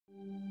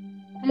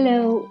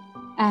Hello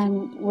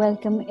and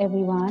welcome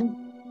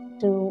everyone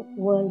to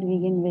World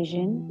Vegan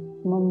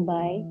Vision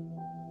Mumbai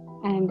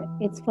and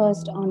its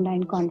first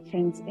online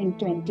conference in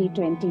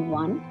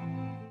 2021.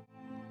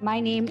 My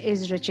name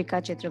is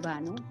Ruchika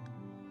Chitrabhanu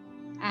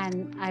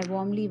and I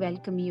warmly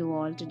welcome you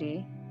all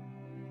today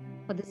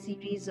for the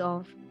series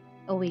of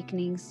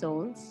Awakening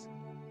Souls.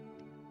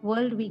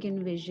 World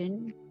Vegan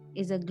Vision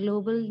is a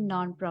global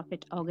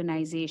non-profit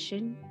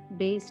organization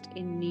based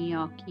in New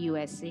York,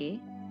 USA,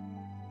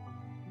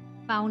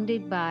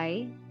 founded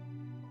by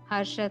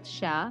Harshad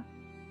Shah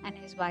and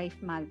his wife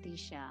Malti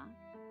Shah.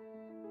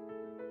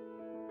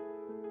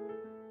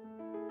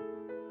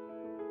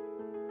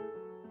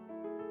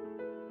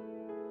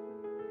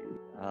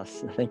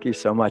 Thank you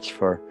so much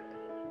for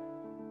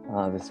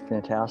this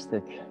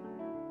fantastic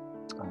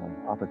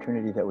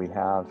opportunity that we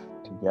have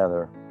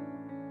together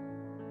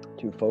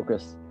to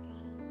focus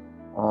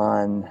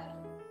on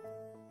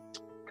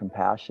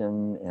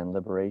compassion and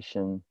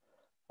liberation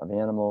of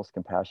animals,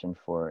 compassion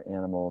for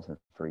animals and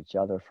for each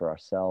other, for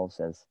ourselves.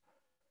 As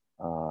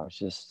I was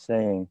just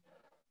saying,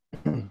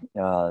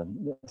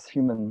 this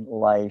human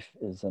life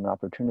is an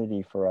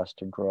opportunity for us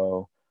to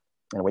grow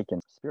and awaken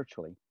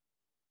spiritually.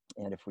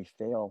 And if we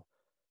fail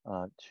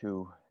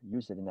to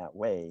use it in that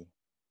way,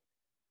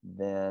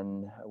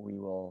 then we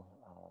will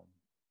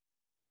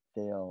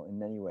fail in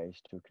many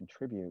ways to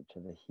contribute to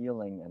the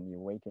healing and the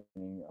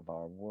awakening of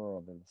our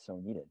world that is so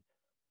needed.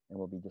 And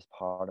we'll be just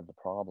part of the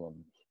problem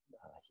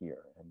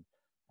here.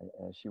 And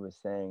as she was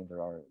saying,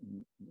 there are,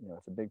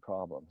 it's a big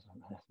problem,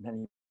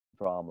 many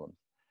problems.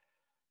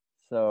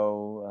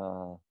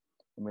 So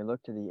when we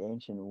look to the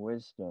ancient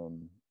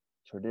wisdom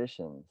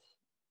traditions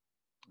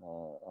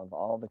of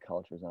all the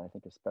cultures, and I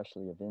think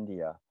especially of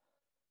India,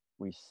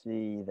 we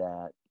see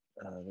that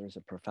there's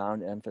a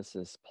profound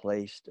emphasis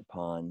placed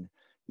upon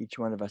each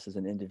one of us as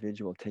an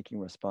individual taking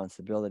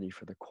responsibility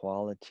for the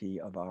quality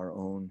of our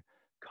own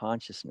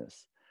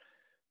consciousness.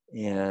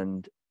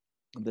 And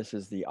this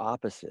is the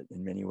opposite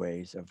in many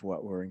ways of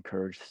what we're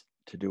encouraged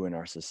to do in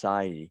our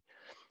society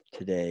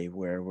today,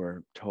 where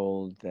we're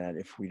told that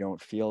if we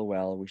don't feel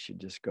well, we should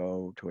just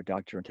go to a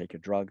doctor and take a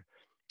drug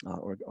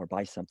or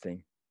buy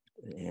something,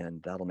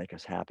 and that'll make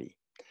us happy.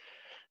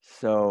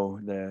 So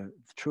the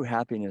true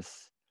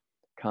happiness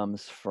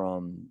comes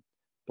from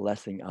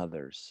blessing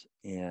others.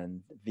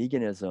 And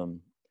veganism,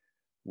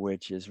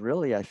 which is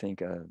really, I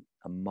think, a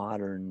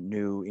modern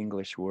new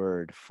English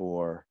word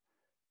for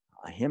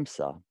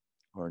ahimsa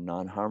or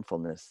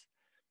non-harmfulness,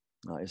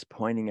 is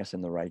pointing us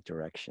in the right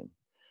direction.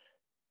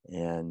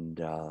 And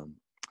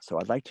so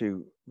I'd like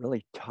to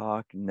really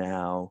talk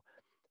now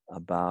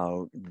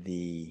about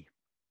the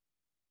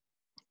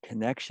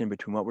connection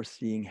between what we're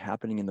seeing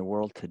happening in the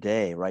world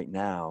today, right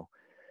now,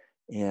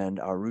 and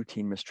our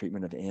routine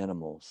mistreatment of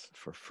animals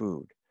for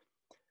food.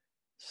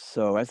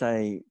 So as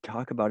I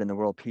talk about in the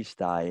World Peace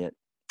Diet,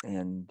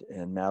 and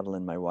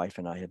Madeline, my wife,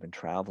 and I have been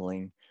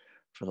traveling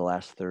for the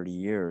last 30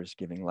 years,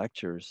 giving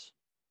lectures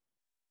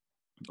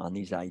on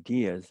these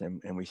ideas,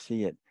 and we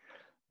see it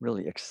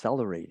really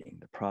accelerating.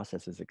 The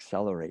process is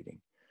accelerating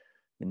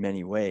in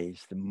many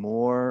ways. The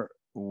more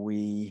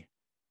we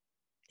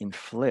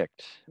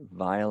inflict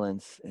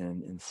violence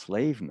and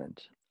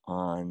enslavement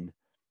on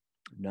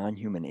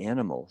non-human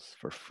animals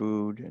for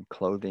food and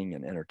clothing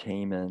and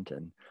entertainment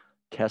and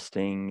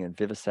testing and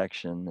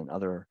vivisection and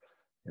other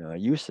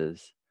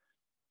uses,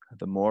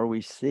 the more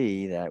we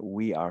see that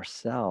we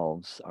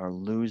ourselves are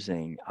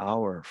losing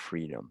our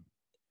freedom.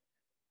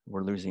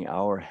 We're losing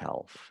our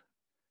health.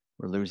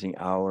 We're losing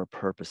our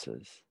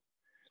purposes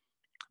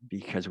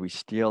because we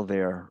steal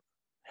their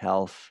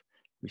health,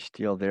 we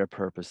steal their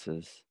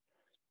purposes,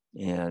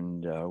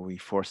 and we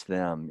force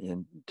them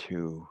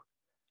into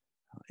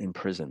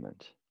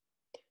imprisonment.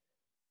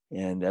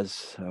 And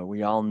as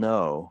we all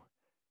know,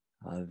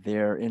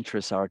 their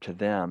interests are to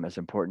them as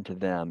important to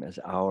them as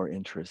our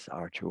interests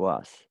are to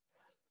us.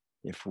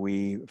 If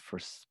we, for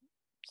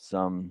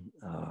some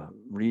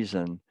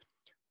reason,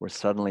 were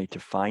suddenly to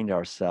find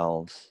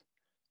ourselves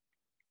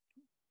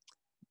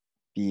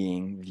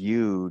being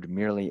viewed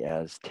merely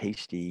as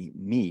tasty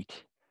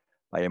meat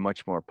by a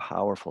much more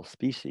powerful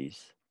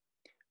species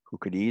who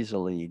could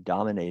easily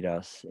dominate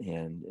us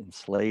and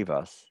enslave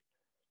us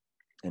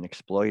and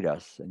exploit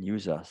us and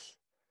use us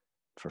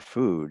for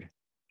food,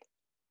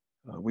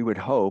 we would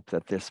hope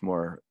that this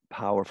more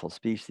powerful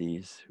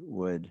species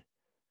would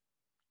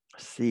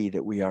see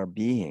that we are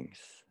beings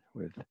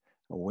with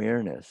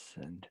awareness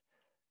and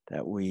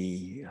that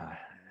we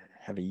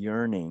have a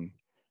yearning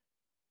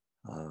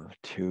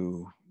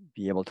to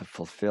be able to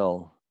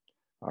fulfill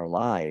our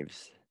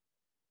lives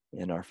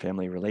and our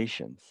family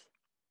relations.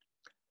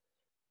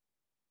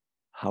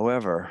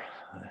 However,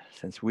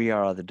 since we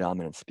are the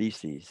dominant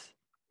species,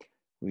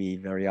 we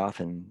very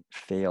often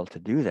fail to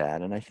do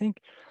that. And I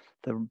think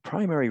the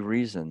primary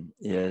reason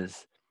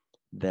is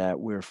that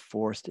we're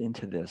forced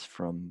into this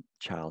from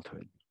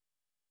childhood.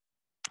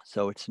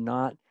 So it's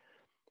not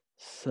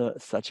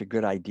such a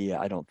good idea,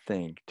 I don't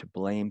think, to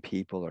blame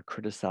people or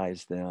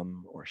criticize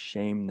them or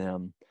shame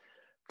them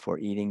for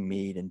eating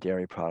meat and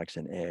dairy products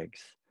and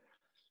eggs.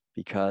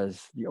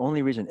 because the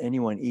only reason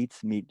anyone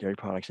eats meat, dairy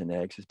products, and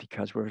eggs is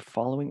because we're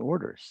following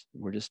orders.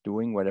 We're just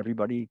doing what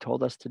everybody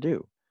told us to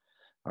do.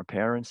 Our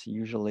parents,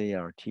 usually,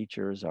 our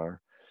teachers,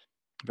 are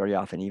very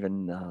often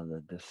even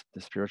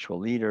the spiritual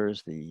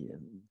leaders, the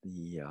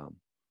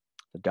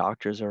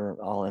doctors are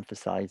all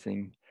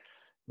emphasizing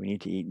we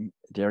need to eat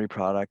dairy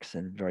products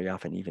and very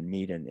often even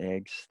meat and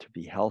eggs to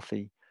be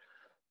healthy,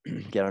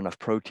 get enough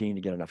protein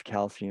to get enough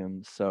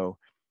calcium. So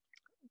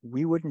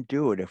we wouldn't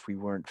do it if we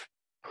weren't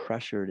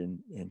pressured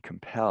and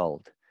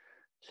compelled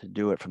to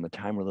do it from the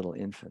time we're little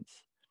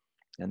infants.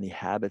 And the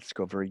habits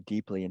go very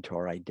deeply into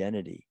our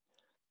identity.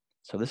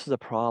 So this is a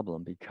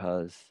problem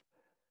because,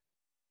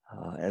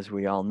 as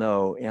we all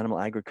know, animal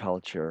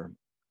agriculture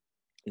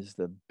is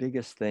the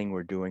biggest thing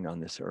we're doing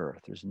on this earth.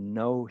 There's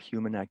no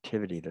human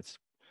activity that's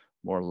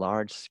more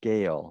large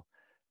scale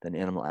than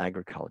animal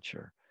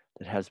agriculture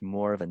that has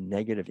more of a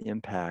negative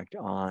impact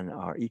on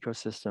our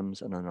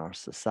ecosystems and on our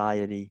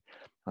society,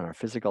 on our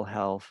physical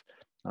health,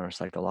 on our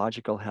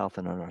psychological health,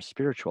 and on our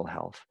spiritual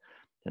health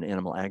than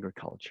animal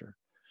agriculture.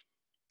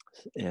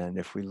 And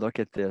if we look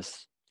at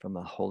this from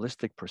a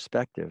holistic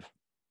perspective,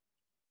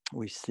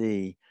 we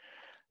see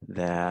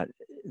that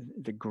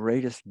the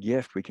greatest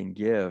gift we can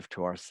give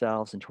to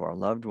ourselves and to our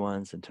loved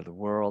ones and to the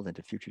world and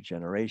to future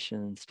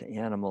generations, to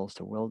animals,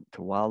 to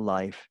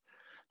wildlife,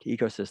 to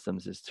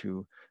ecosystems is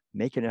to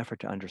make an effort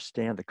to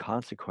understand the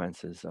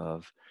consequences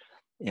of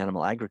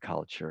animal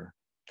agriculture,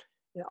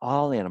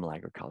 all animal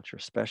agriculture,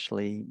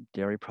 especially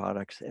dairy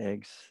products,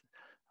 eggs,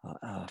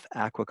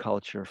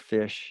 aquaculture,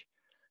 fish,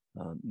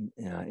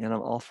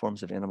 all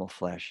forms of animal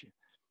flesh,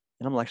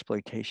 animal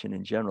exploitation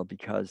in general,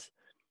 because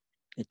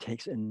it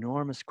takes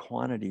enormous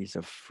quantities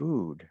of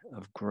food,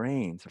 of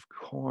grains, of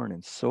corn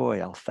and soy,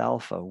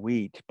 alfalfa,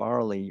 wheat,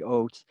 barley,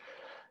 oats,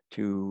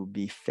 to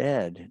be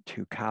fed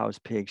to cows,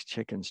 pigs,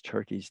 chickens,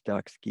 turkeys,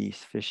 ducks,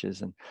 geese,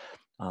 fishes, and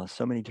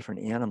so many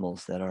different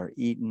animals that are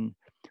eaten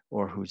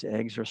or whose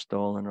eggs are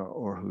stolen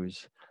or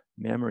whose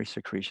memory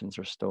secretions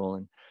are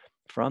stolen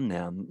from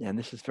them. And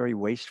this is very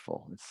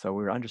wasteful. So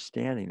we're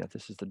understanding that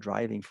this is the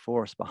driving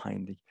force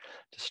behind the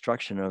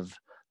destruction of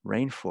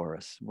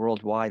rainforests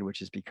worldwide, which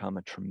has become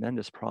a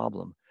tremendous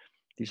problem.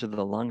 These are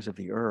the lungs of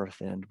the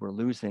earth, and we're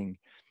losing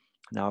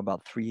now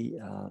about 3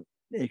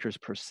 acres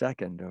per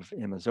second of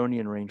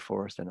Amazonian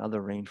rainforest and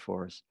other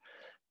rainforests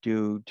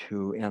due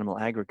to animal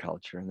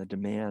agriculture and the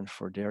demand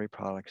for dairy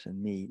products and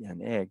meat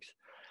and eggs.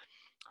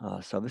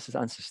 So this is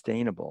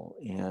unsustainable.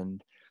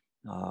 And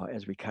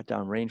as we cut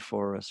down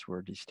rainforests,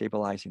 we're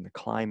destabilizing the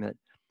climate.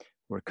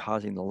 We're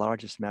causing the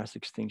largest mass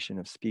extinction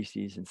of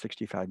species in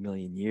 65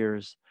 million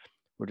years.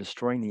 We're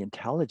destroying the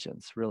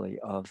intelligence, really,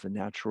 of the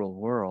natural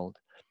world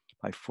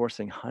by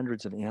forcing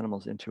hundreds of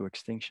animals into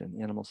extinction,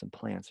 animals and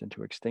plants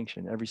into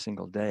extinction every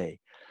single day.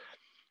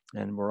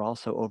 And we're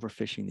also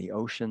overfishing the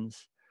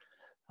oceans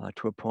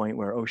to a point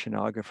where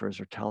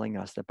oceanographers are telling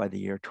us that by the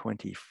year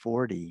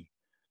 2040,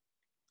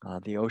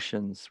 the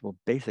oceans will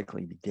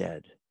basically be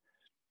dead.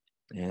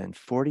 And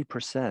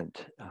 40%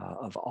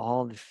 of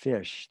all the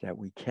fish that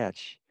we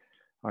catch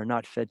are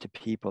not fed to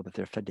people, but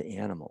they're fed to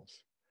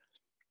animals.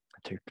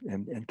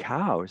 And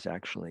cows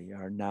actually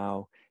are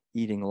now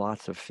eating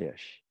lots of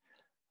fish.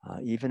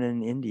 Even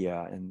in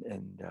India and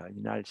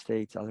United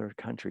States, other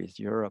countries,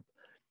 Europe,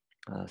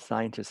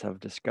 scientists have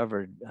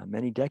discovered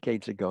many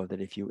decades ago that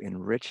if you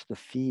enrich the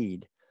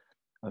feed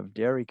of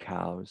dairy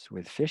cows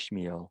with fish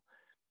meal,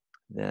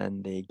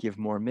 then they give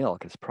more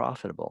milk. It's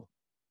profitable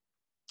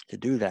to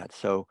do that.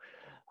 So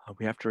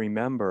we have to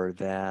remember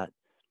that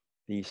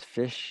these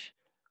fish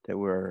that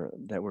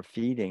we're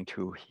feeding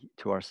to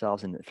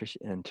ourselves and fish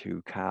and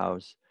to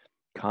cows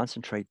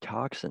concentrate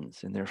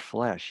toxins in their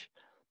flesh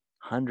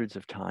hundreds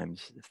of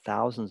times,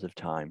 thousands of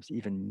times,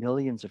 even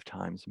millions of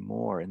times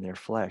more in their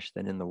flesh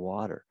than in the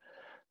water.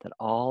 That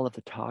all of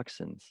the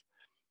toxins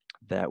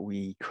that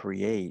we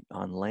create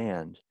on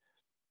land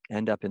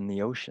end up in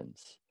the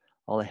oceans.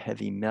 All the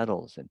heavy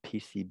metals and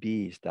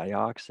PCBs,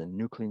 dioxin,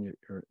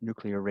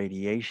 nuclear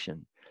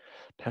radiation,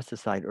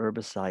 pesticide,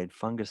 herbicide,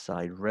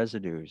 fungicide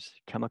residues,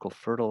 chemical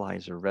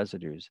fertilizer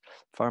residues,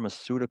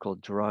 pharmaceutical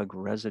drug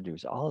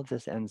residues. All of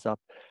this ends up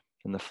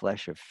in the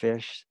flesh of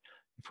fish.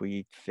 If we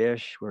eat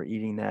fish, we're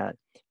eating that.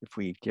 If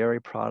we eat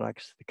dairy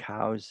products, the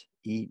cows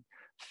eat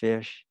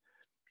fish.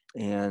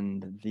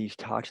 And these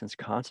toxins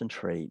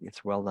concentrate,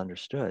 it's well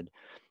understood,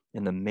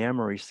 in the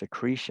mammary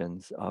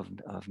secretions of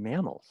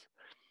mammals.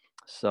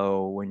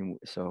 So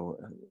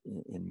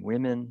in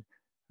women,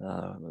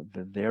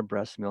 their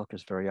breast milk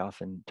is very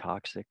often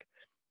toxic.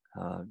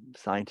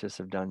 Scientists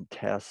have done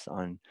tests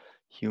on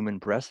human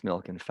breast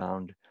milk and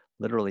found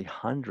literally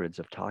hundreds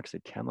of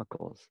toxic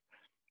chemicals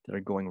that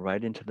are going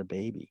right into the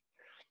baby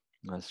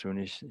as soon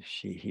as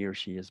he or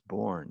she is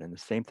born. And the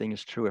same thing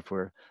is true if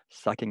we're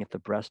sucking at the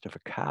breast of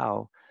a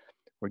cow,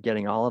 we're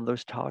getting all of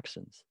those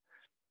toxins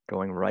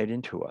going right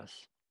into us.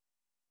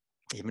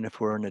 Even if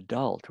we're an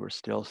adult, we're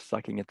still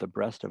sucking at the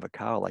breast of a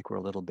cow like we're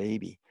a little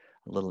baby,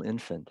 a little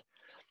infant.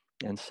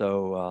 And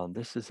so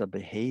this is a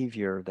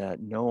behavior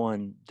that no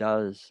one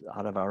does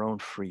out of our own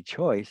free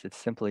choice. It's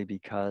simply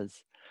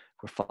because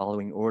We're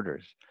following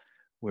orders.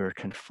 We're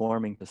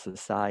conforming to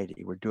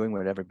society. We're doing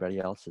what everybody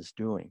else is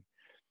doing.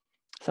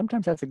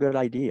 Sometimes that's a good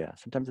idea.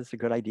 Sometimes it's a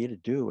good idea to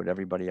do what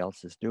everybody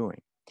else is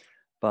doing.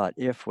 But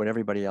if what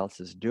everybody else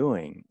is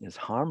doing is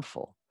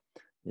harmful,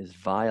 is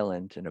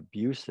violent and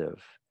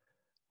abusive,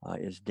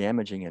 is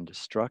damaging and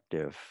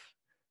destructive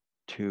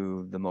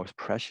to the most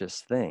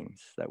precious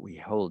things that we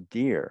hold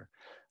dear,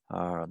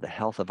 the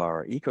health of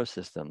our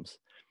ecosystems,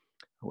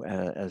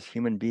 as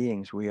human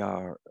beings, we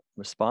are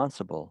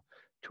responsible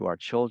to our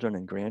children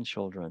and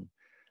grandchildren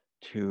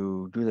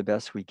to do the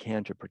best we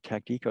can to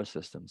protect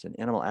ecosystems. And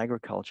animal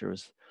agriculture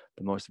is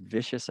the most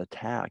vicious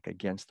attack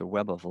against the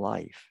web of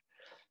life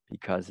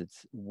because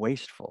it's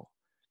wasteful.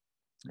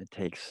 It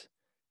takes,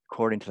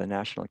 according to the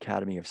National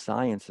Academy of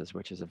Sciences,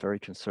 which is a very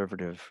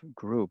conservative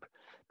group,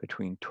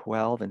 between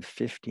 12 and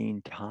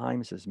 15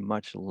 times as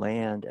much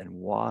land and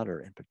water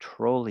and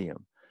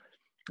petroleum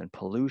and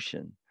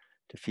pollution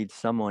to feed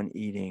someone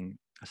eating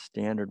a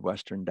standard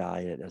Western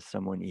diet as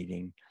someone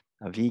eating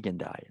a vegan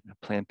diet,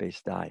 a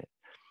plant-based diet.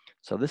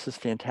 So this is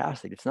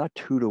fantastic. It's not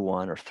 2 to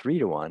 1 or 3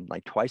 to 1,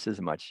 like twice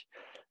as much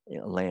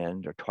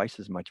land or twice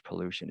as much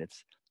pollution.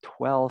 It's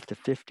 12 to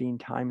 15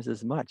 times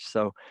as much.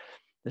 So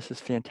this is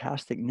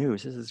fantastic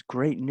news. This is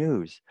great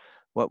news.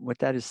 What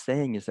that is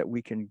saying is that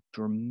we can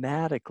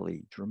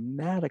dramatically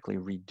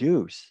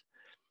reduce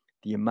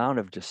the amount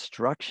of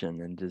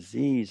destruction and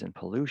disease and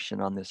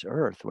pollution on this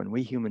earth when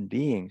we human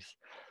beings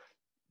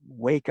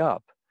wake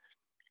up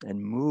and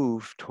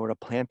move toward a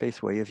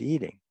plant-based way of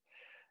eating.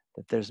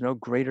 That there's no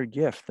greater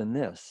gift than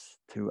this,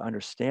 to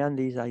understand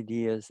these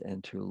ideas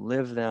and to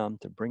live them,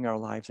 to bring our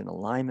lives in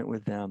alignment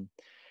with them,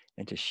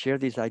 and to share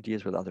these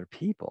ideas with other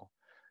people,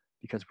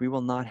 because we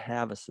will not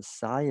have a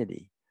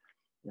society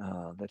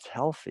that's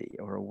healthy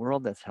or a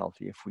world that's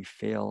healthy if we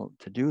fail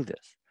to do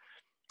this.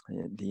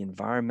 The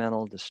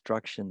environmental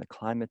destruction, the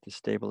climate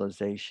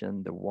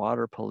destabilization, the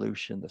water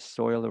pollution, the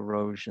soil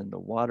erosion, the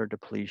water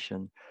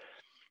depletion,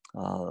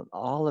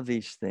 all of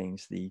these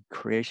things, the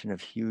creation of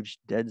huge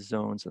dead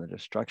zones and the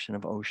destruction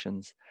of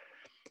oceans,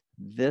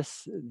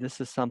 this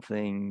is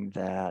something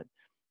that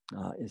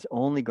is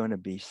only going to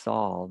be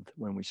solved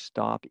when we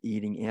stop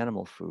eating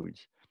animal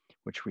foods,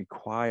 which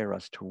require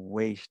us to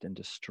waste and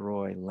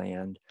destroy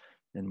land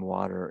and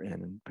water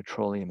and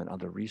petroleum and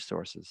other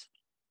resources.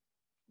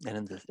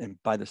 And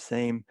by the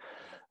same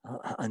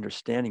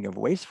understanding of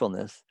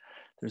wastefulness,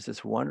 there's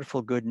this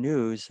wonderful good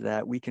news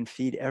that we can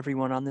feed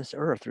everyone on this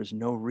earth. There's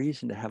no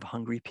reason to have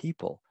hungry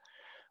people.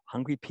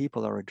 Hungry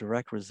people are a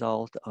direct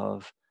result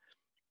of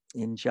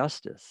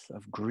injustice,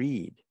 of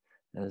greed.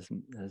 As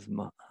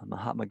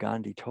Mahatma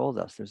Gandhi told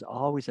us, there's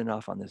always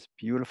enough on this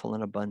beautiful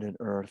and abundant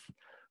earth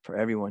for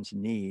everyone's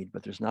need,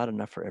 but there's not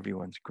enough for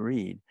everyone's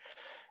greed.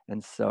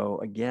 And so,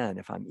 again,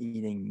 if I'm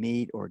eating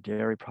meat or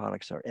dairy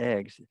products or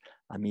eggs,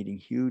 I'm eating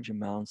huge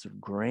amounts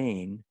of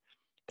grain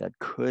that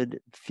could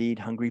feed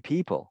hungry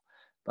people.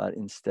 But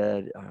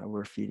instead,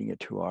 we're feeding it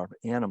to our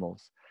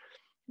animals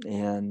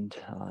and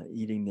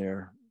eating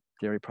their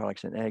dairy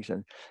products and eggs.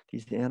 And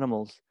these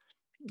animals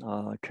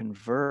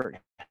convert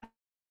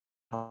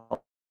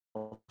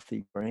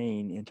healthy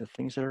grain into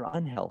things that are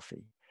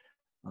unhealthy.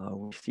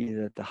 We see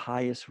that the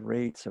highest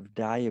rates of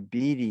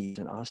diabetes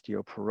and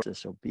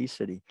osteoporosis,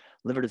 obesity,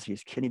 liver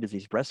disease, kidney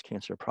disease, breast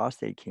cancer,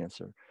 prostate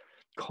cancer,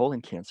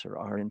 colon cancer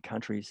are in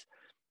countries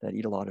that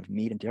eat a lot of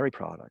meat and dairy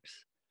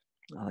products.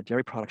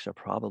 Dairy products are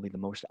probably the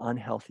most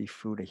unhealthy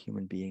food a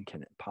human being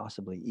can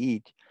possibly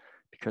eat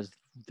because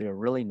they're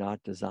really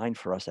not designed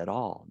for us at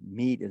all.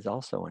 Meat is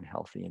also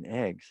unhealthy, and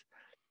eggs,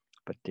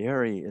 but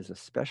dairy is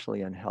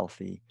especially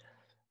unhealthy,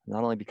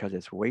 not only because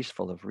it's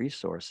wasteful of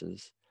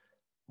resources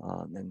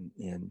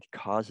and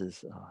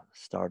causes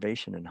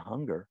starvation and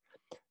hunger,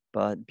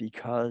 but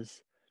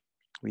because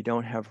we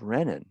don't have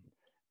renin,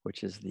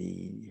 which is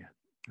the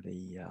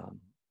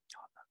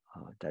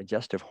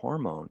digestive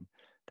hormone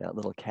that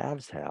little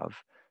calves have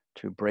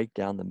to break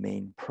down the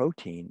main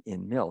protein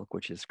in milk,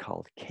 which is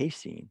called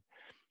casein,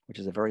 which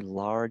is a very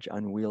large,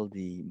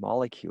 unwieldy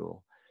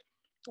molecule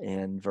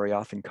and very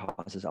often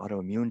causes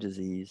autoimmune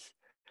disease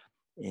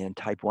and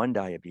type 1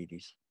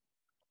 diabetes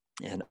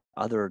and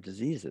other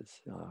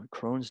diseases,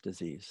 Crohn's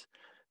disease,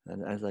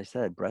 and as I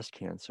said, breast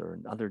cancer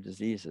and other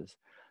diseases.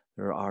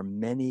 There are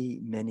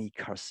many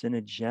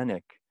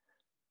carcinogenic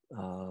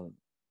uh,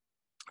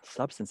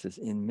 substances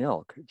in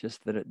milk,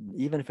 just that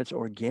even if it's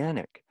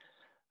organic,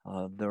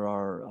 there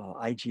are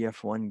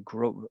IGF-1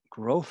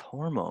 growth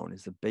hormone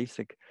is a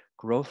basic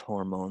growth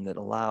hormone that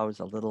allows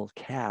a little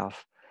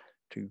calf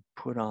to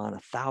put on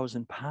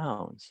 1,000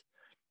 pounds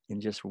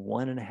in just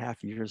 1.5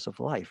 years of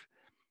life.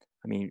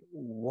 I mean,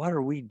 what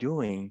are we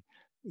doing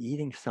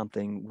eating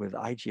something with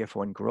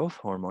IGF-1 growth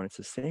hormone? It's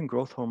the same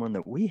growth hormone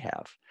that we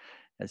have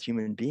as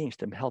human beings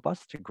to help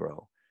us to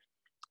grow.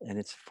 And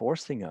it's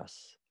forcing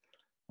us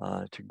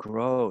to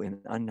grow in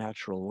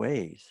unnatural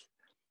ways.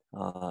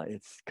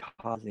 It's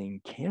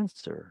causing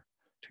cancer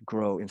to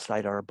grow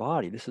inside our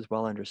body. This is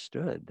well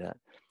understood that,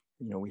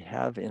 we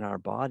have in our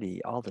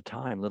body all the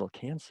time little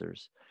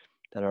cancers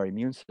that our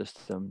immune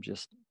system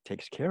just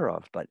takes care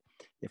of. But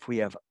if we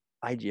have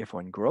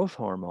IGF-1 growth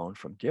hormone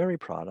from dairy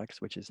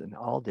products, which is in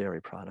all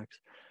dairy products,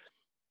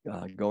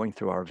 going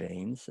through our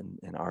veins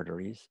and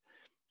arteries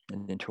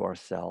and into our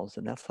cells.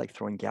 And that's like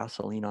throwing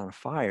gasoline on a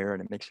fire,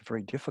 and it makes it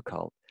very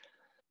difficult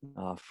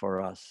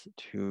for us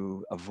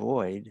to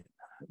avoid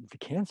the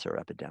cancer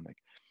epidemic.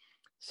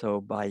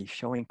 So, by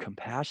showing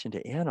compassion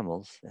to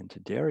animals and to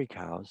dairy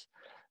cows,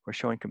 we're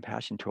showing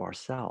compassion to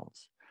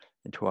ourselves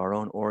and to our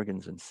own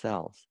organs and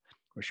cells.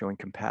 We're showing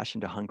compassion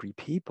to hungry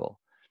people.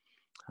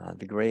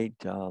 The great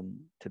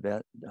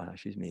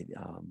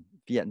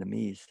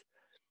Vietnamese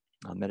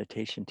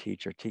meditation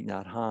teacher Thich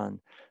Nhat Hanh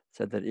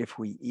said that if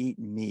we eat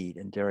meat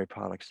and dairy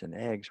products and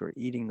eggs, we're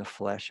eating the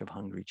flesh of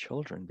hungry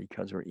children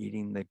because we're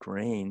eating the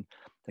grain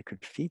that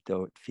could feed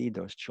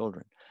those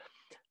children.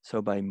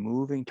 So by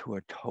moving to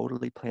a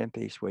totally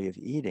plant-based way of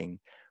eating,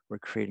 we're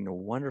creating a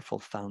wonderful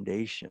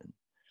foundation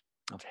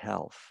of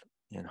health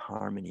and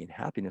harmony and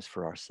happiness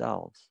for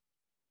ourselves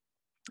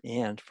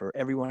and for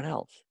everyone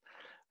else,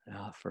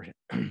 for,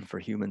 for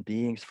human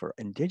beings, for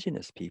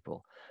indigenous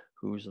people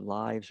whose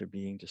lives are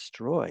being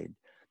destroyed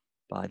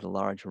by the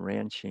large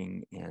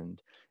ranching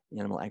and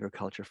animal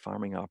agriculture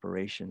farming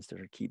operations that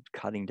are keep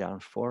cutting down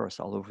forests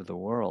all over the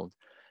world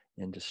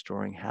and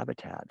destroying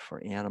habitat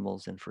for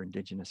animals and for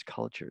indigenous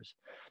cultures,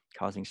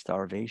 causing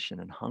starvation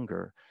and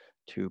hunger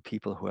to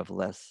people who have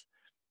less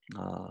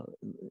uh,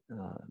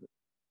 uh,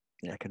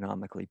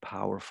 economically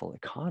powerful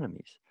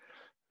economies.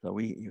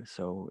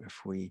 So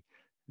if we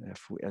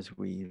as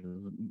we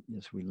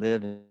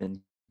live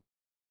in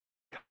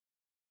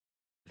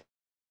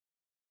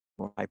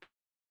more high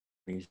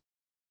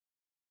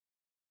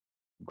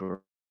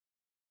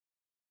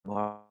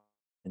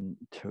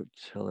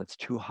until it's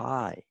too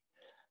high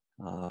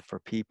for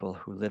people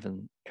who live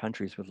in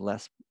countries with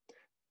less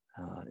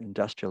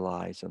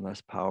industrialized and less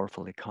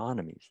powerful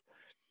economies.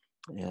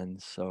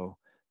 And so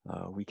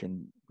we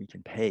can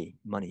pay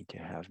money to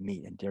have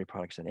meat and dairy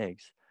products and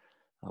eggs,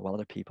 while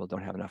other people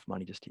don't have enough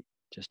money just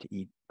to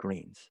eat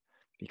grains,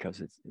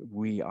 because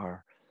we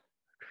are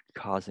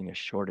causing a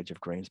shortage of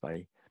grains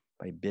by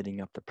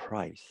bidding up the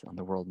price on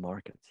the world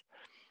markets.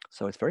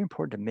 So it's very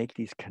important to make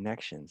these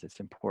connections. It's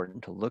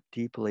important to look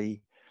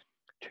deeply,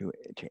 to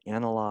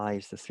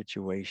analyze the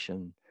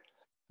situation,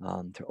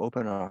 to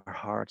open our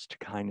hearts to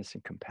kindness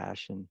and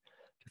compassion,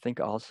 to think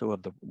also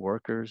of the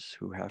workers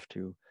who have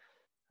to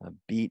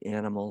beat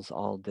animals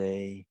all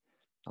day,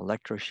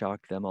 electroshock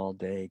them all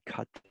day,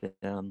 cut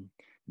them,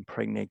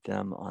 impregnate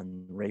them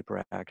on rape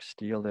racks,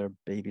 steal their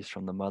babies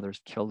from the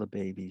mothers, kill the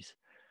babies.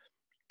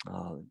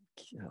 Uh,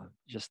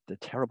 just the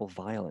terrible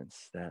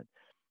violence that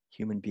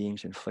human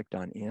beings inflict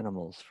on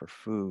animals for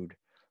food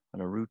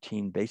on a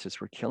routine basis.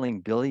 We're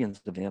killing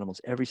billions of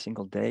animals every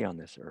single day on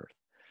this earth.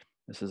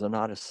 This is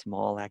not a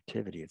small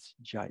activity. It's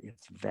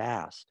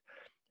vast.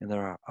 And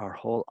there are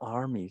whole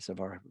armies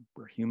of our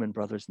human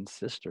brothers and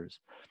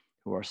sisters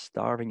who are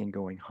starving and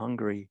going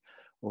hungry,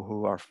 or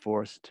who are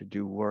forced to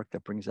do work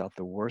that brings out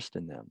the worst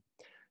in them.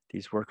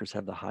 These workers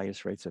have the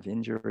highest rates of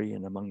injury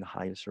and among the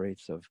highest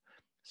rates of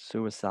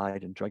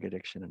suicide and drug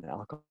addiction and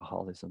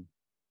alcoholism,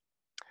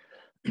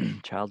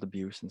 child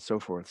abuse, and so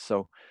forth.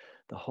 So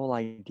the whole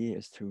idea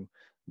is to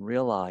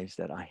realize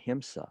that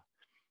ahimsa,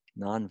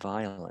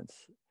 nonviolence,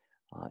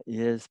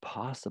 is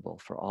possible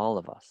for all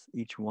of us.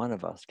 Each one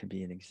of us can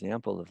be an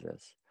example of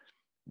this,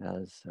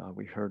 as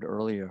we heard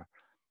earlier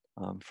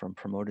from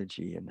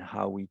Pramodaji, and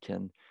how we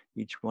can,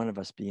 each one of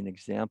us, be an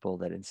example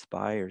that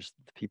inspires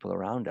the people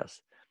around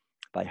us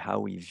by how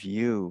we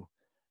view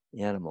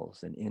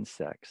animals and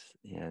insects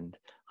and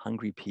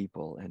hungry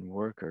people and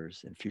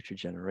workers and future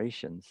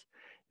generations,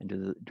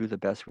 and do the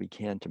best we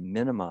can to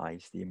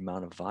minimize the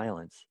amount of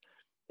violence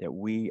that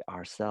we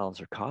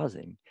ourselves are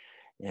causing.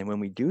 And when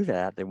we do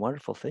that, the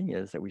wonderful thing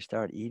is that we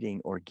start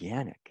eating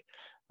organic,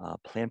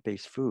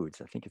 plant-based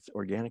foods. I think it's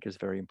organic is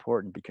very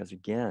important because,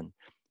 again,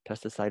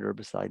 pesticide,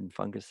 herbicide, and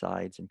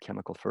fungicides and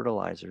chemical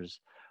fertilizers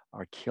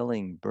are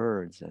killing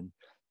birds and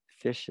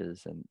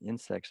fishes and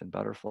insects and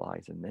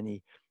butterflies and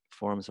many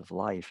forms of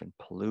life, and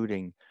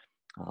polluting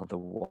the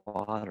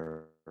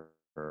water,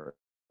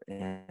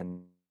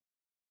 and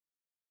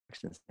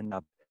toxins end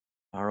up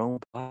in our own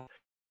body.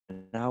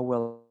 And now,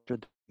 well,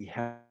 we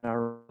have in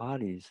our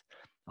bodies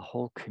a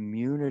whole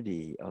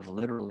community of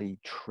literally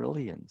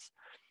trillions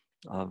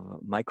of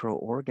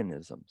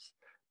microorganisms,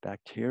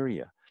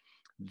 bacteria,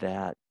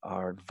 that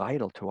are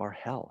vital to our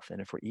health.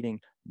 And if we're eating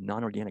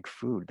non-organic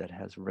food that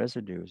has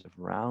residues of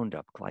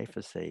Roundup,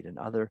 glyphosate, and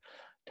other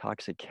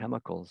toxic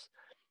chemicals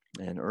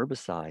and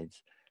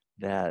herbicides,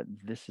 that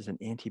this is an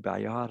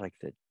antibiotic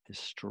that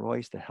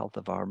destroys the health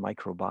of our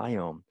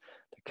microbiome,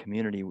 the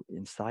community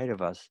inside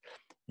of us.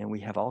 And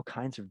we have all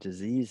kinds of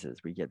diseases.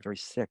 We get very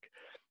sick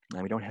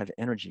and we don't have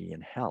energy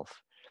and health.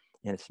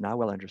 And it's now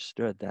well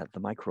understood that the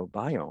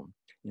microbiome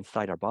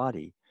inside our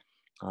body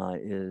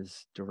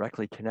is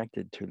directly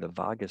connected to the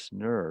vagus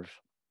nerve,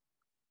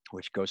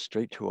 which goes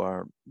straight to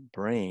our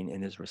brain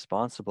and is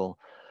responsible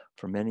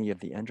for many of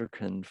the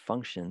endocrine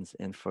functions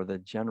and for the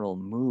general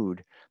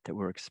mood that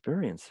we're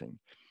experiencing.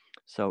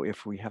 So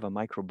if we have a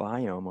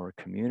microbiome or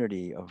a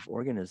community of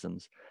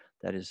organisms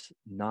that is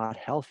not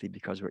healthy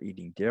because we're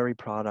eating dairy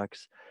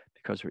products,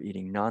 because we're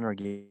eating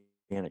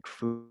non-organic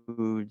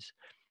foods.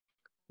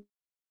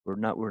 We're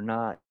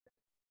not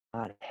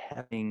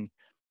having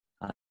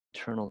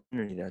internal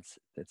community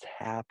that's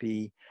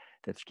happy,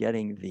 that's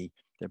getting the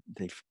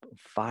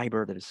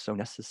fiber that is so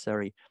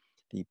necessary,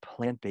 the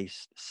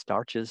plant-based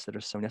starches that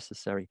are so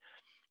necessary,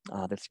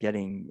 that's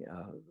getting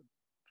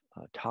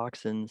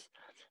toxins,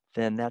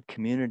 then that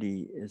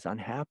community is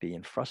unhappy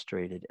and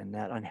frustrated, and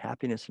that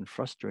unhappiness and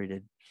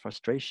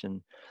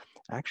frustration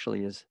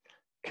actually is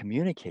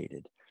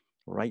communicated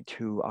right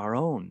to our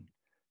own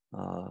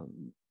uh,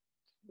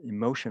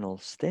 emotional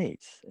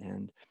states.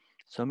 And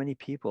so many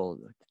people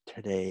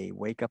today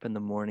wake up in the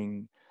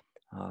morning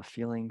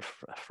feeling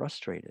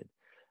frustrated,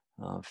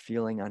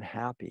 feeling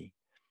unhappy.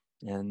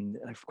 And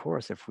of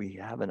course, if we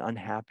have an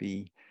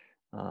unhappy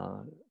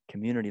uh,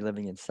 community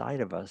living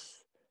inside of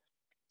us,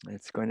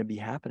 it's going to be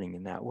happening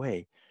in that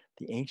way.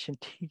 The ancient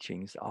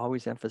teachings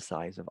always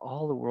emphasize of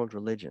all the world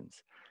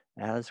religions,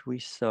 as we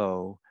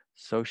sow,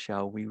 so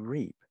shall we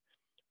reap.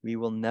 We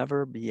will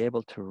never be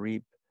able to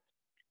reap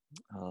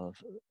uh,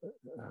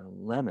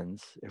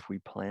 lemons if we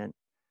plant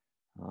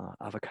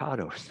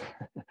avocados.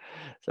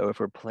 So if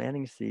we're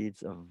planting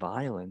seeds of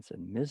violence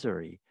and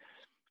misery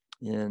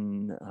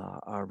in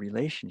our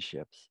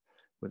relationships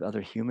with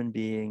other human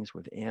beings,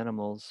 with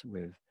animals,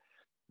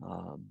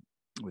 um,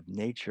 with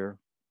nature,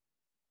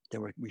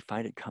 then we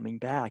find it coming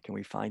back, and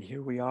we find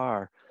here we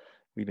are.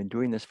 We've been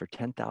doing this for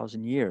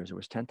 10,000 years. It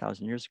was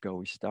 10,000 years ago.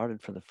 We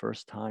started for the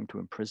first time to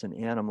imprison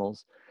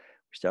animals.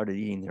 We started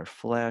eating their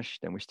flesh.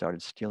 Then we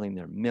started stealing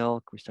their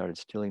milk. We started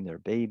stealing their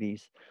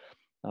babies.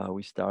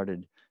 We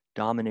started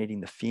dominating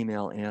the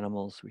female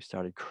animals. We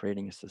started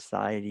creating a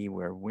society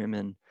where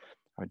women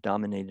are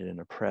dominated and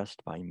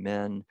oppressed by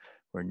men,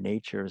 where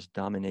nature is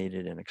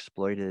dominated and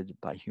exploited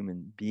by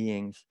human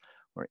beings,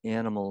 where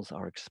animals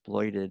are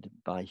exploited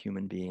by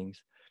human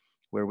beings,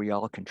 where we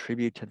all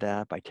contribute to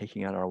that by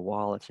taking out our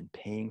wallets and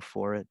paying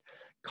for it,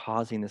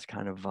 causing this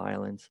kind of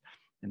violence.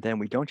 And then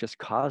we don't just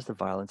cause the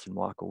violence and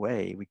walk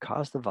away, we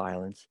cause the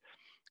violence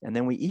and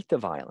then we eat the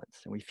violence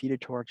and we feed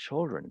it to our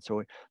children. And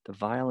so the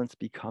violence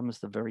becomes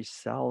the very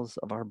cells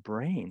of our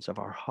brains, of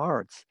our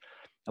hearts,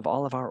 of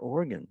all of our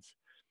organs.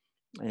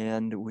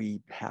 And we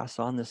pass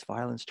on this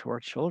violence to our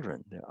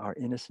children, our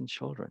innocent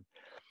children.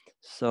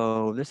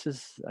 So this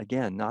is,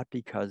 again, not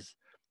because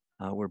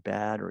we're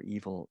bad or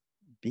evil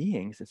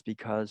beings. It's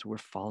because we're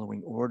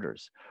following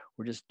orders.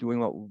 We're just doing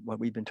what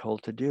we've been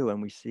told to do.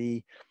 And we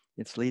see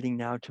it's leading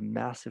now to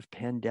massive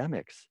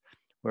pandemics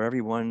where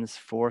everyone's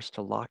forced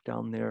to lock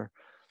down their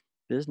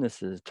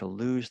businesses, to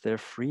lose their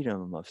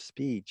freedom of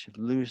speech,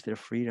 lose their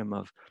freedom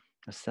of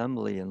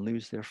assembly, and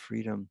lose their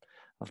freedom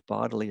of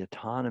bodily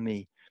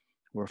autonomy.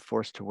 We're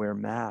forced to wear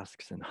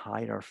masks and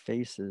hide our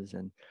faces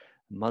and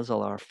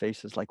muzzle our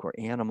faces like we're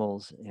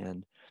animals,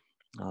 and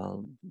uh,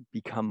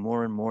 become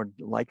more and more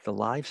like the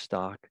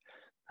livestock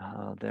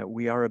that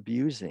we are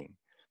abusing.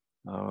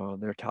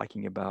 They're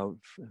talking about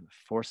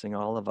forcing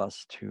all of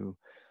us to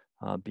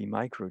be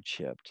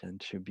microchipped and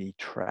to be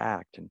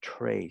tracked and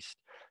traced,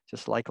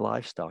 just like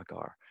livestock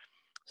are.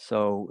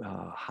 So,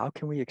 how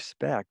can we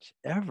expect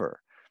ever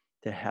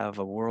to have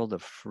a world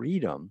of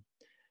freedom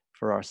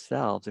for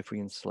ourselves if we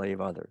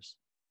enslave others?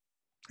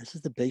 This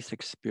is the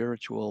basic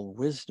spiritual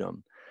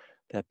wisdom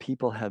that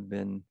people have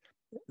been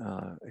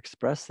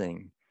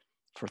expressing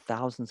for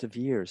thousands of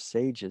years.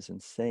 Sages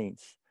and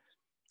saints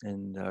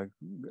and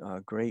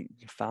great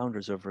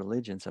founders of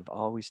religions have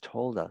always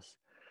told us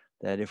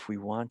that if we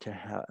want to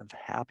have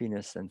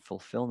happiness and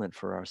fulfillment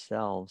for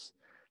ourselves,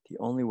 the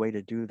only way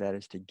to do that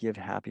is to give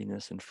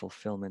happiness and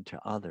fulfillment to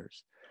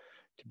others,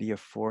 to be a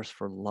force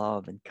for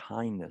love and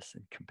kindness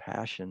and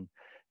compassion,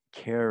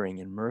 caring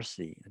and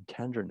mercy and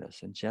tenderness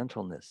and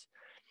gentleness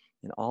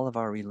in all of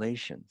our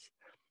relations.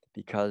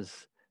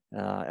 Because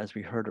as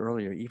we heard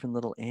earlier, even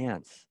little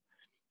ants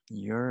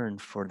yearn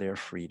for their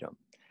freedom.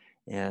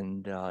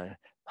 And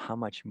how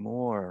much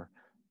more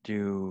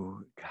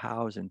do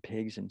cows and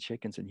pigs and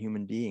chickens and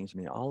human beings, I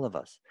mean, all of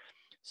us.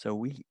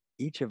 So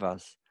each of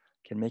us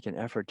can make an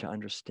effort to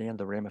understand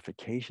the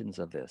ramifications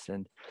of this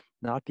and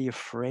not be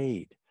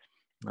afraid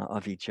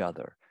of each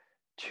other,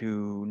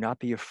 to not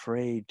be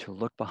afraid to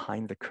look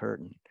behind the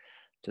curtain,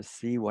 to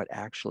see what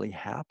actually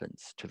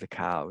happens to the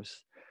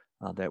cows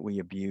that we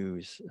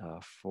abuse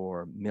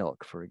for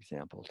milk, for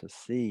example, to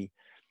see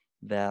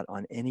that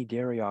on any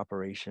dairy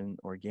operation,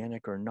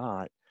 organic or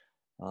not,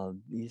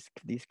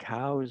 these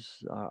cows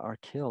are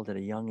killed at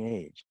a young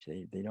age.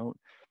 They don't,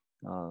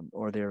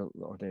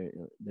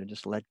 they're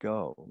just let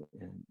go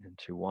and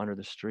to wander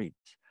the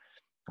streets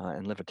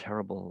and live a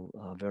terrible,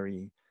 uh,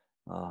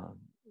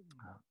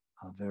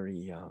 a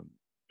very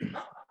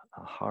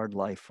a hard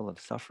life full of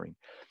suffering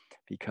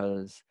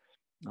because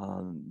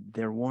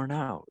they're worn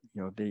out.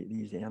 You know,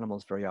 these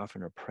animals very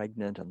often are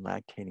pregnant and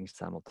lactating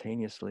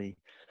simultaneously.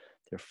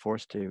 They're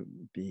forced to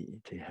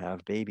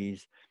have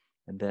babies,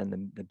 and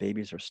then the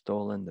babies are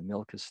stolen. The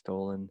milk is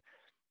stolen.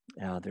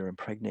 They're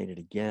impregnated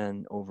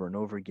again over and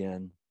over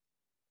again.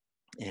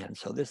 And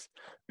so this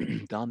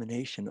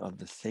domination of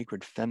the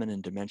sacred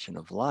feminine dimension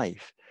of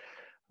life,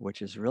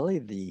 which is really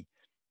the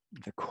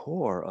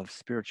core of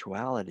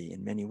spirituality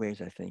in many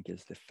ways, I think,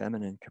 is the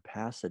feminine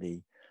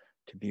capacity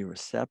to be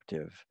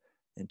receptive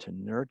and to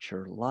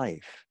nurture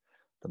life.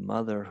 The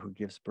mother who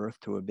gives birth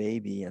to a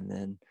baby and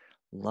then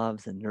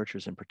loves and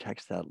nurtures and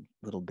protects that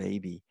little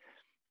baby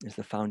is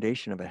the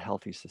foundation of a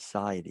healthy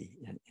society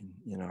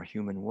in our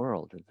human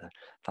world, the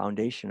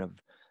foundation of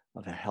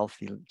a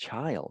healthy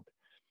child.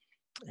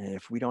 And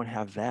if we don't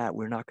have that,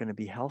 we're not going to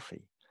be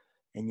healthy.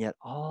 And yet,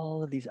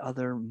 all of these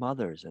other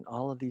mothers and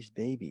all of these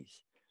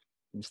babies,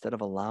 instead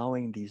of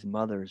allowing these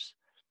mothers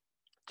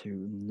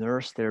to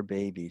nurse their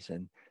babies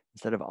and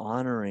instead of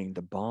honoring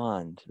the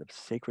bond, the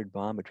sacred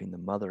bond between the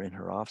mother and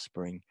her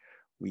offspring,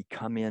 we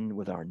come in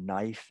with our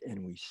knife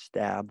and we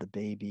stab the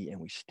baby and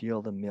we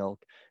steal the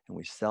milk and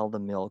we sell the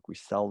milk, we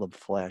sell the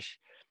flesh,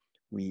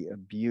 we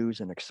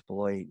abuse and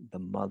exploit the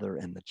mother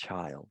and the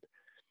child.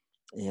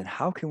 And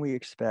how can we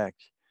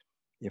expect,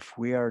 if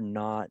we are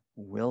not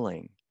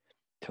willing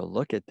to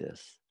look at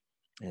this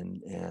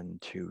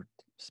and to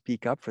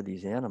speak up for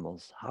these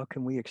animals, how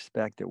can we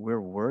expect that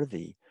we're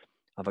worthy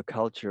of a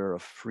culture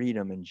of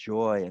freedom and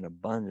joy and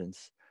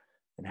abundance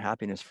and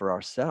happiness for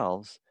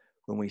ourselves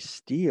when we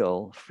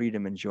steal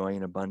freedom and joy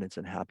and abundance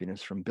and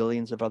happiness from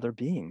billions of other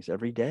beings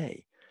every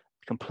day,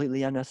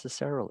 completely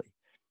unnecessarily?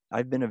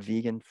 I've been a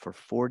vegan for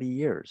 40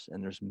 years,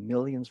 and there's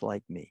millions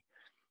like me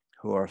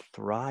who are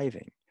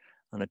thriving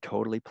on a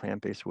totally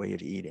plant-based way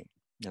of eating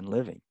and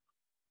living.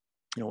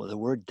 The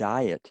word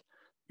diet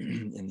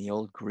in the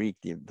old Greek,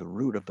 the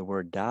root of the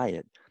word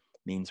diet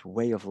means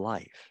way of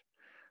life.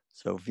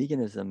 So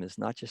veganism is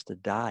not just a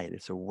diet,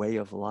 it's a way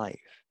of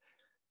life.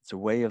 It's a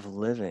way of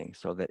living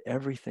so that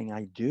everything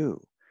I do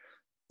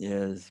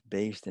is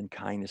based in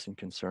kindness and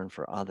concern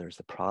for others.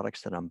 The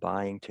products that I'm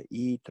buying to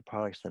eat, the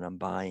products that I'm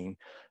buying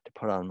to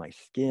put on my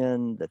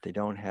skin, that they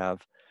don't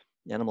have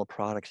animal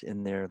products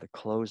in there, the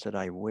clothes that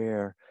I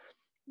wear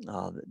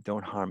that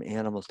don't harm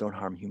animals, don't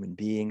harm human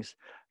beings.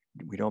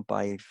 We don't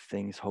buy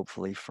things,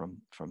 hopefully, from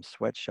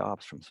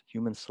sweatshops, from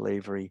human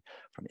slavery,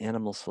 from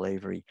animal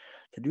slavery,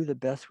 to do the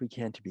best we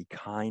can to be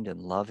kind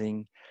and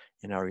loving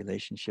in our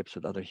relationships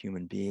with other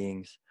human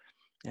beings,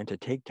 and to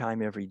take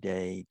time every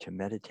day to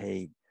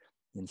meditate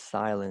in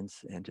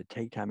silence, and to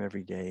take time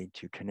every day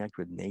to connect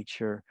with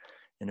nature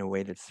in a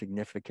way that's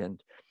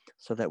significant,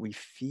 so that we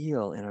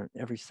feel in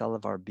every cell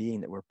of our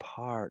being that we're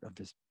part of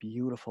this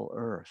beautiful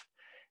earth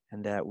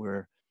and that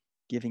we're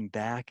giving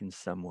back in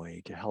some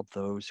way to help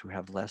those who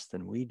have less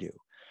than we do.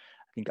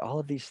 I think all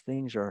of these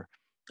things are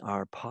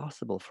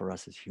possible for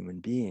us as human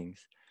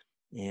beings,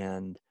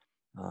 and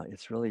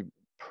it's really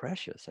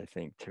precious, I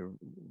think, to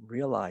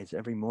realize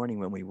every morning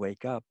when we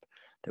wake up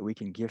that we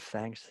can give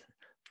thanks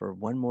for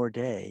one more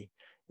day,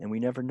 and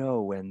we never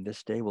know when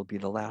this day will be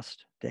the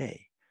last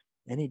day.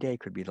 Any day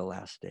could be the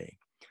last day.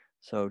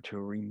 So to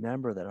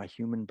remember that our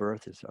human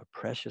birth is a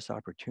precious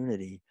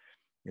opportunity,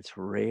 it's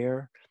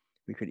rare.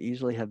 We could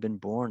easily have been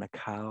born a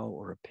cow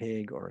or a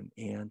pig or an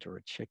ant or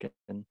a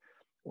chicken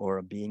or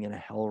a being in a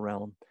hell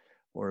realm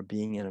or a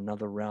being in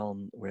another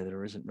realm where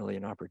there isn't really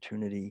an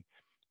opportunity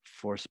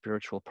for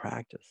spiritual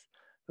practice.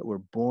 But we're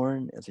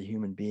born as a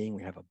human being.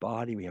 We have a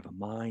body, we have a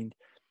mind.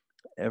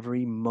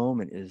 Every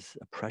moment is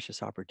a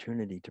precious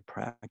opportunity to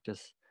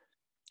practice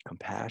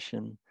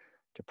compassion,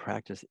 to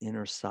practice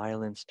inner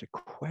silence, to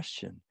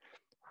question,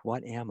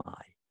 what am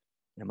I?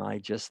 Am I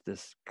just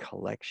this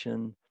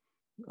collection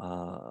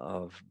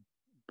of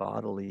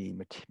bodily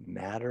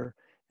matter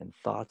and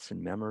thoughts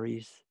and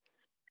memories?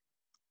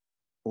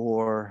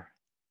 Or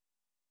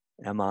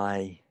am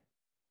I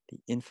the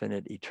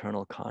infinite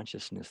eternal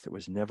consciousness that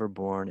was never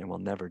born and will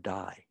never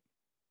die?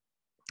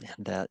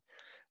 And that,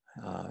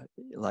 uh,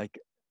 like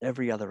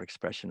every other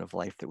expression of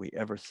life that we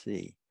ever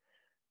see,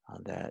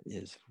 that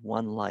is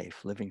one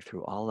life living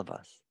through all of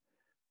us,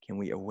 can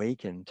we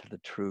awaken to the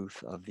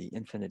truth of the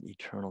infinite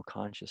eternal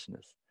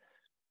consciousness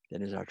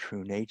that is our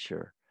true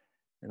nature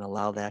and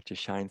allow that to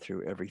shine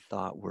through every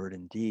thought, word,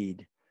 and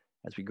deed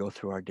as we go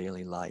through our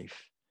daily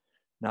life,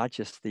 not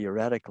just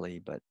theoretically,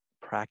 but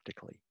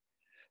practically.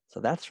 So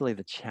that's really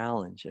the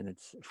challenge. And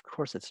it's, of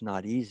course, it's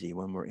not easy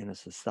when we're in a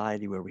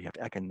society where we have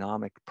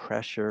economic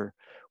pressure,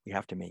 we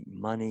have to make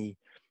money,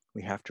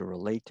 we have to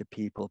relate to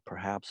people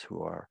perhaps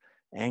who are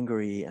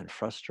angry and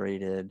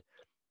frustrated,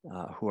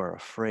 who are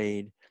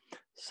afraid.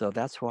 So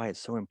that's why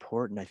it's so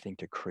important, I think,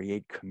 to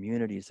create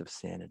communities of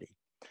sanity.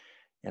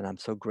 And I'm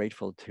so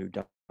grateful to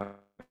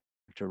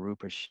Dr.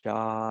 Rupa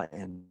Shah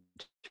and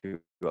to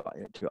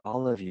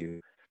all of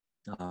you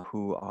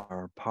who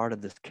are part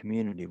of this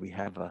community. We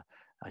have a,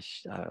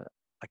 sh- a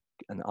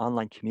an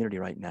online community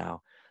right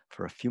now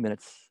for a few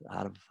minutes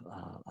out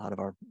of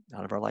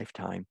our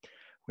lifetime,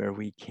 where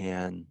we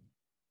can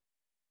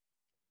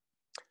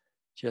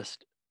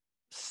just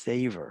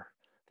savor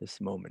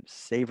this moment,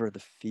 savor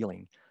the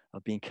feeling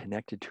of being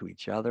connected to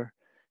each other,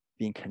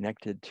 being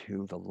connected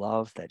to the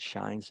love that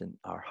shines in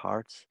our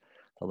hearts,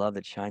 the love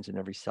that shines in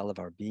every cell of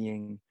our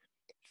being,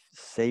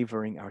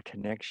 savoring our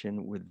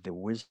connection with the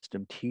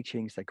wisdom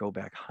teachings that go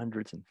back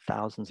hundreds and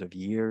thousands of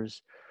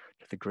years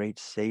to the great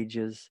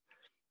sages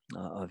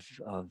of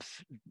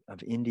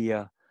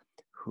India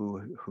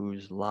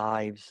whose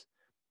lives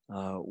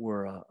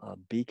were a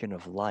beacon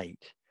of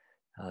light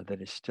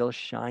that is still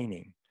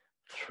shining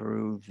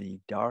through the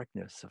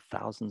darkness of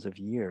thousands of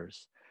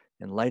years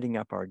and lighting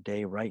up our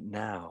day right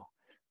now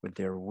with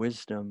their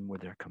wisdom,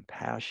 with their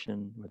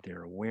compassion, with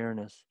their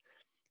awareness,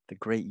 the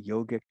great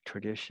yogic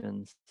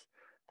traditions,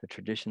 the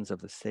traditions of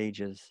the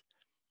sages.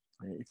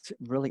 It's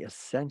really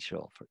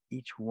essential for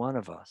each one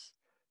of us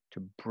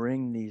to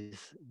bring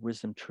these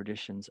wisdom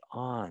traditions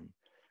on.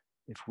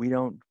 If we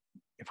don't,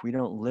 if we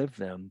don't live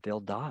them, they'll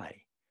die.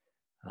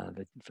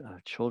 The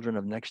children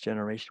of next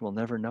generation will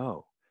never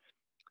know.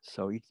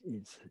 So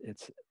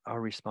it's our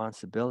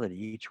responsibility,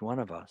 each one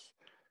of us,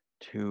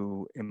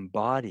 to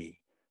embody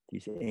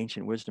these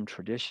ancient wisdom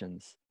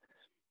traditions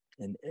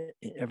in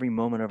every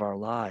moment of our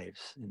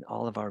lives, in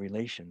all of our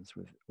relations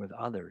with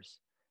others.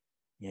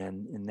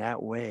 And in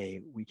that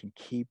way, we can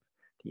keep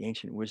the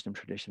ancient wisdom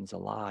traditions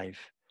alive.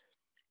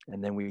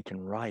 And then we can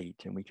write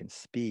and we can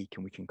speak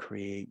and we can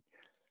create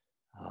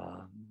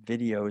uh,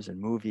 videos and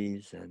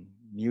movies and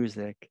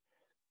music.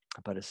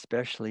 But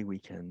especially, we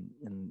can,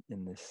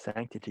 in the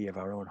sanctity of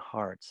our own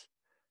hearts,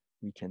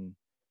 we can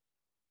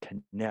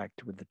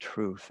connect with the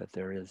truth that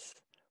there is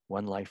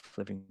one life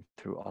living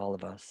through all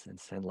of us and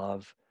send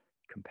love,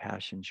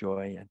 compassion,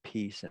 joy, and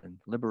peace and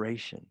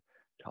liberation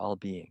to all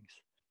beings.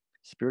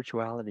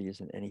 Spirituality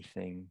isn't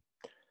anything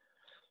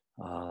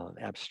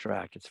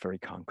abstract, it's very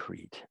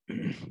concrete.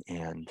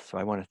 And so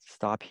I want to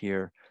stop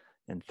here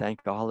and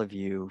thank all of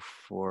you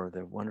for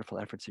the wonderful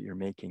efforts that you're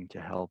making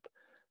to help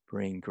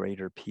bring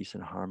greater peace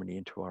and harmony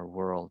into our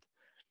world.